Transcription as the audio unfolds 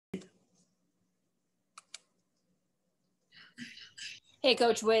Hey,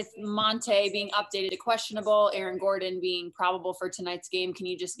 Coach, with Monte being updated to questionable, Aaron Gordon being probable for tonight's game, can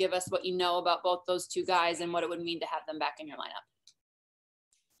you just give us what you know about both those two guys and what it would mean to have them back in your lineup?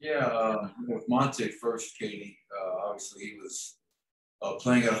 Yeah, with Monte first, Katie, obviously he was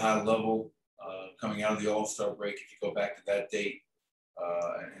playing at a high level coming out of the All-Star break. If you go back to that date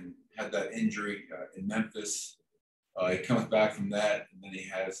and had that injury in Memphis, he comes back from that, and then he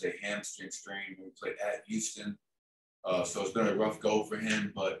has a hamstring strain when he played at Houston. So it's been a rough go for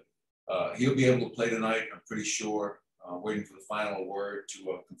him, but he'll be able to play tonight, I'm pretty sure. Waiting for the final word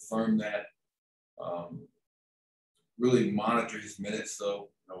to confirm that. Really monitor his minutes, though.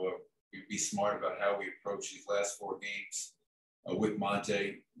 We'd be smart about how we approach these last 4 games with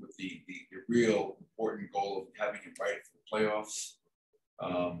Monte, with the real important goal of having him right for the playoffs.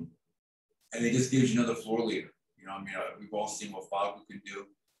 And it just gives you another floor leader. We've all seen what Fogel can do,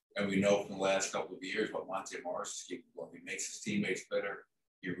 and we know from the last couple of years what Monte Morris is capable of. He makes his teammates better.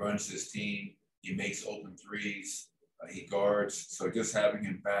 He runs his team. He makes open threes. He guards. So just having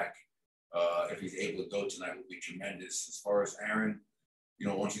him back, if he's able to go tonight, would be tremendous. As far as Aaron,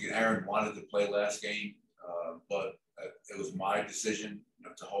 once again, Aaron wanted to play last game, but it was my decision,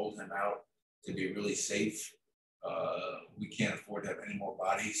 to hold him out, to be really safe. We can't afford to have any more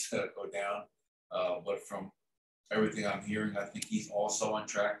bodies go down. But from everything I'm hearing, I think he's also on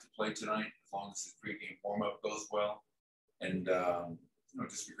track to play tonight, as long as his pregame warm-up goes well. And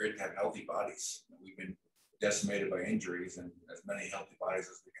just be great to have healthy bodies. We've been decimated by injuries, and as many healthy bodies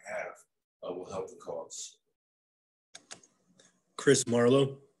as we can have will help the cause. Chris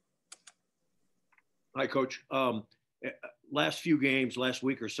Marlowe. Hi, Coach. Last few games, last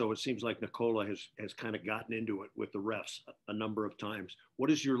week or so, it seems like Nikola has kind of gotten into it with the refs a number of times. What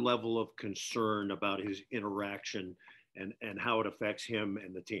is your level of concern about his interaction and how it affects him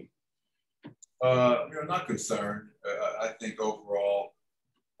and the team? Not concerned. I think overall,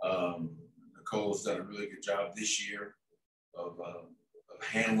 Nikola's done a really good job this year of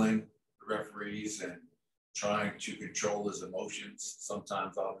handling the referees and trying to control his emotions.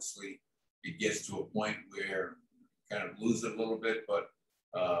 Sometimes, obviously, it gets to a point where you kind of lose it a little bit, but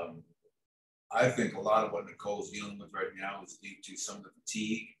I think a lot of what Nicole's dealing with right now is due to some of the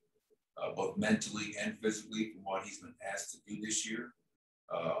fatigue, both mentally and physically, from what he's been asked to do this year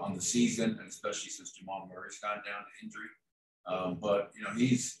on the season, and especially since Jamal Murray's gone down to injury. But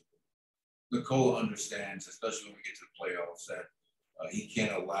Nikola understands, especially when we get to the playoffs, that he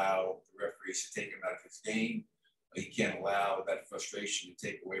can't allow the referees to take him out of his game. He can't allow that frustration to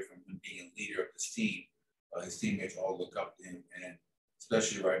take away from him being a leader of this team. His teammates all look up to him, and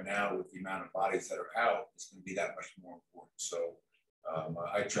especially right now with the amount of bodies that are out, it's going to be that much more important. So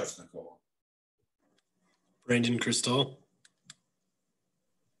I trust Nikola. Brandon Cristal.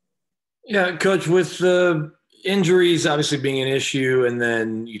 Yeah, Coach, with the injuries obviously being an issue, and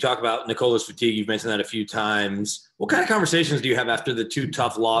then you talk about Nikola's fatigue, you've mentioned that a few times. What kind of conversations do you have after the 2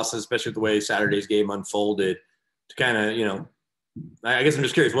 tough losses, especially with the way Saturday's game unfolded, to kind of, I guess I'm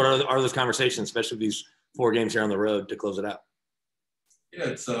just curious, what are those conversations, especially with these 4 games here on the road to close it out? Yeah,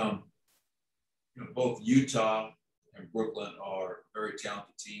 it's both Utah and Brooklyn are very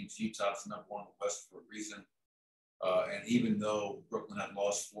talented teams. Utah's number 1 in the West for a reason. And even though Brooklyn had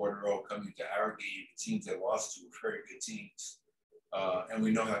lost 4 in a row coming to our game, the teams they lost to were very good teams. And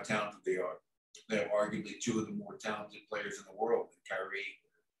we know how talented they are. They have arguably 2 of the more talented players in the world, Kyrie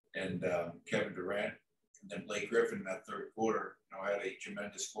and Kevin Durant. And then Blake Griffin in that 3rd quarter, had a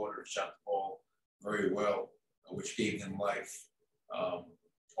tremendous quarter, shot the ball very well, which gave them life.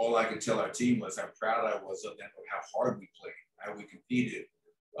 All I could tell our team was how proud I was of them, of how hard we played, how we competed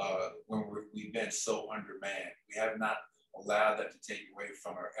when we've been so undermanned. We have not allowed that to take away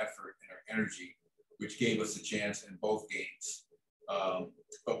from our effort and our energy, which gave us a chance in both games.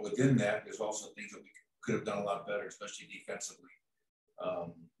 But within that, there's also things that we could have done a lot better, especially defensively.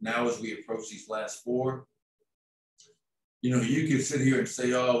 Now, as we approach these last 4, you could sit here and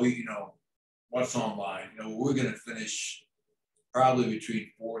say, oh, what's online? We're going to finish probably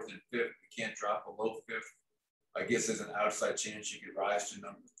between 4th and 5th. We can't drop below 5th. I guess there's an outside chance you could rise to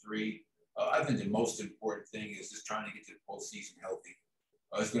number 3. I think the most important thing is just trying to get to the postseason healthy.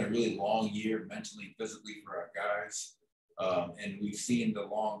 It's been a really long year mentally and physically for our guys. And we've seen the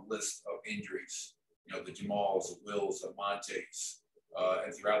long list of injuries, the Jamals, the Wills, the Montes,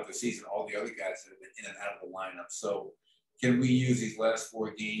 and throughout the season, all the other guys that have been in and out of the lineup. So can we use these last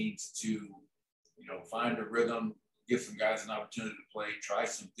 4 games to, find a rhythm, give some guys an opportunity to play, try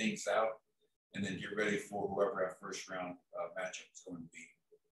some things out, and then get ready for whoever our first round matchup is going to be.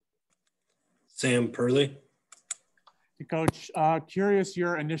 Sam Perley. Coach, curious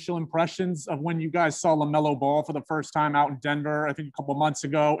your initial impressions of when you guys saw LaMelo Ball for the first time out in Denver, I think a couple of months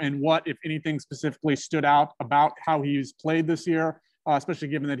ago, and what, if anything, specifically stood out about how he's played this year, especially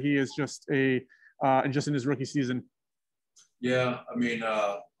given that he is just in his rookie season. Yeah, I mean,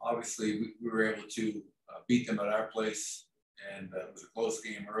 obviously we were able to beat them at our place, and it was a close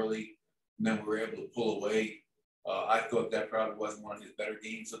game early, and then we were able to pull away. I thought that probably wasn't one of his better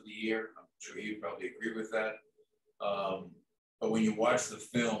games of the year. I'm sure you probably agree with that. But when you watch the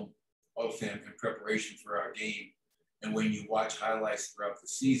film of him in preparation for our game, and when you watch highlights throughout the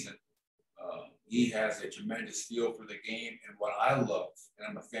season, he has a tremendous feel for the game. And what I love, and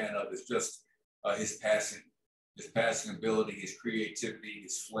I'm a fan of, is just his passing ability, his creativity,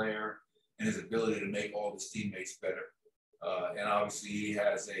 his flair, and his ability to make all his teammates better. And obviously he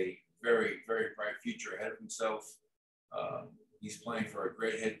has a very, very bright future ahead of himself. He's playing for a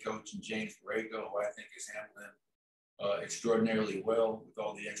great head coach in James Borrego, who I think is handling extraordinarily well with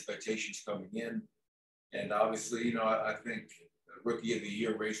all the expectations coming in. And obviously, you know, I think the Rookie of the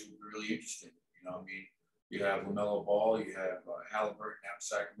Year race will be really interesting. You know, I mean, you have LaMelo Ball, you have Halliburton out in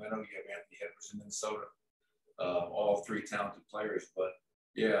Sacramento, you have Anthony Edwards in Minnesota, all three talented players. But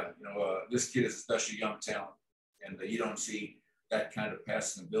yeah, you know, this kid is a special young talent, and you don't see that kind of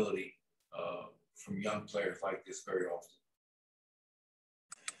passing ability from young players like this very often.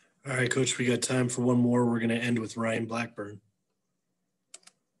 All right, Coach, we got time for one more. We're going to end with Ryan Blackburn.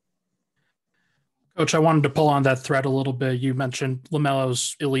 Coach, I wanted to pull on that thread a little bit. You mentioned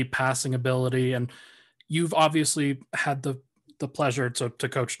LaMelo's elite passing ability, and you've obviously had the pleasure to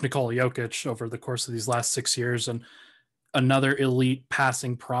coach Nikola Jokic over the course of these last 6 years, and another elite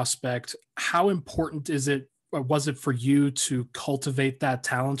passing prospect. How important is it, or was it for you to cultivate that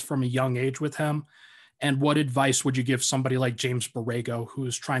talent from a young age with him? And what advice would you give somebody like James Borrego, who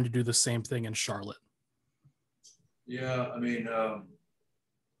is trying to do the same thing in Charlotte? Yeah, I mean,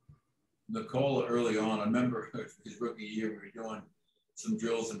 Nikola early on, I remember his rookie year, we were doing some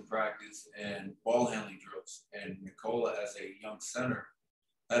drills in practice and ball handling drills. And Nikola, as a young center,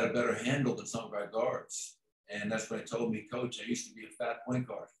 had a better handle than some of our guards. And that's when he told me, Coach, I used to be a fat point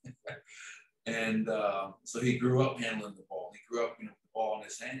guard. And so he grew up handling the ball. He grew up, you know, with the ball in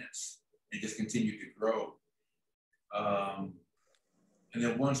his hands. And just continued to grow. And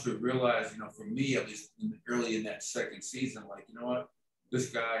then once we realized, you know, for me, at least early in that second season, like, you know what, this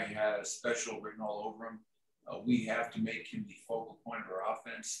guy has special written all over him. We have to make him the focal point of our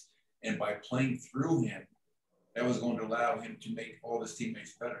offense. And by playing through him, that was going to allow him to make all his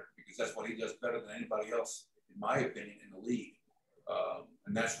teammates better, because that's what he does better than anybody else, in my opinion, in the league.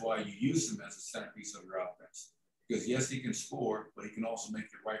 And that's why you use him as a centerpiece of your offense. Because yes, he can score, but he can also make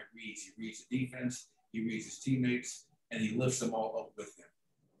the right reads. He reads the defense, he reads his teammates, and he lifts them all up with him.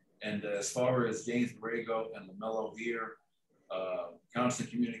 And as far as James Borrego and LaMelo here, constant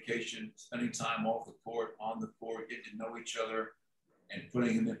communication, spending time off the court, on the court, getting to know each other, and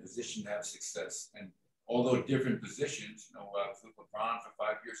putting him in position to have success. And although different positions, you know, with LeBron for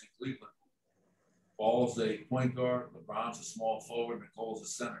 5 years in Cleveland, Ball's a point guard, LeBron's a small forward, Nicole's a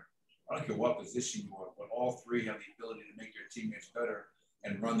center. I don't care what position you are, but all three have the ability to make their teammates better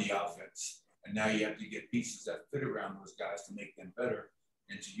and run the offense. And now you have to get pieces that fit around those guys to make them better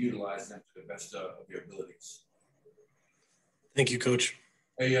and to utilize them to the best of their abilities. Thank you, Coach.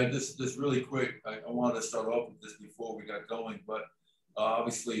 Hey, this really quick, I wanted to start off with this before we got going, but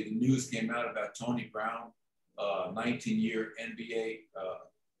obviously the news came out about Tony Brown, 19-year NBA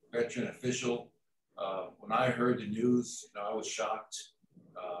veteran official. When I heard the news, you know, I was shocked.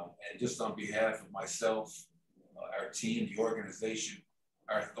 And just on behalf of myself, our team, the organization,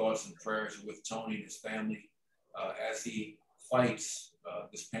 our thoughts and prayers are with Tony and his family as he fights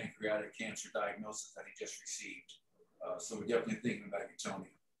this pancreatic cancer diagnosis that he just received. So we're definitely thinking about you, Tony.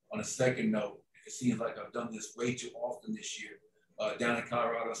 On a second note, it seems like I've done this way too often this year. Down in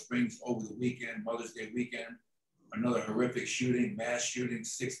Colorado Springs over the weekend, Mother's Day weekend, another horrific shooting, mass shooting,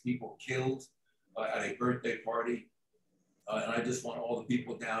 6 people killed at a birthday party. And I just want all the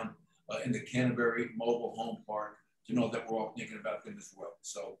people down in the Canterbury Mobile Home Park to know that we're all thinking about them as well.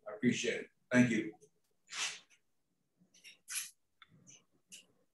 So I appreciate it. Thank you.